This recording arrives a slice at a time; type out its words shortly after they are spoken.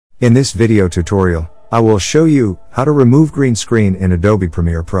In this video tutorial, I will show you how to remove green screen in Adobe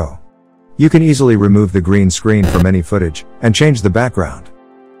Premiere Pro. You can easily remove the green screen from any footage and change the background.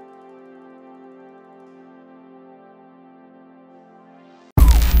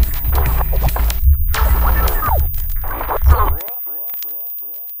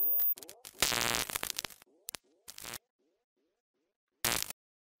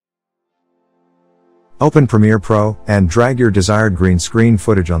 Open Premiere Pro and drag your desired green screen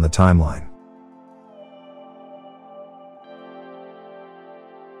footage on the timeline.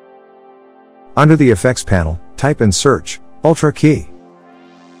 Under the Effects panel, type and search Ultra key.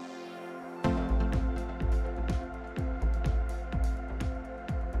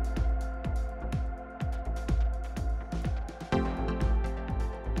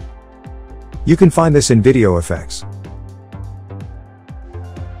 You can find this in Video Effects.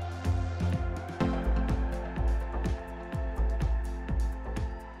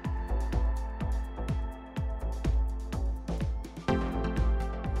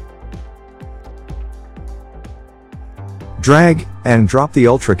 Drag and drop the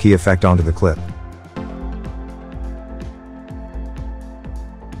Ultra key effect onto the clip.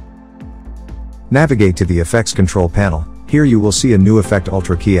 Navigate to the Effects Control panel. Here you will see a new effect,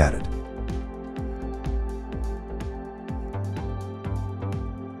 Ultra key, added.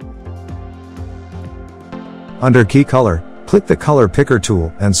 Under Key Color, click the Color Picker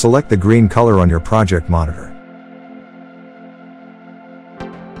tool and select the green color on your project monitor.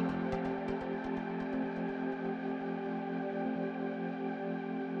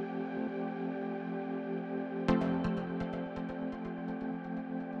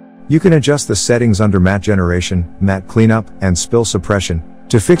 You can adjust the settings under Matte Generation, Matte Cleanup, and Spill Suppression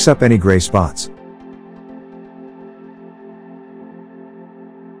to fix up any gray spots.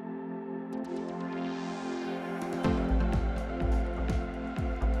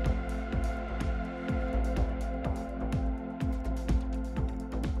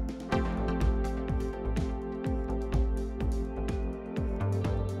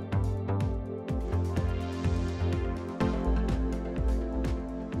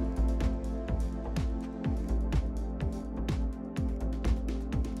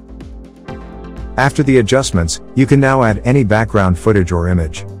 After the adjustments, you can now add any background footage or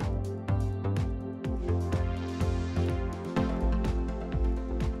image.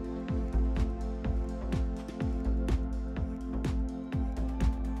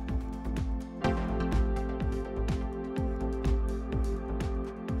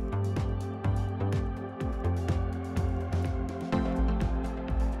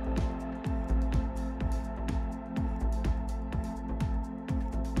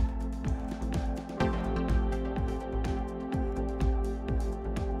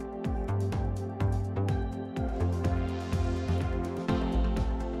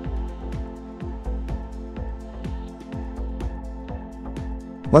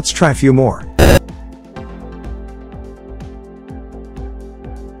 Let's try a few more.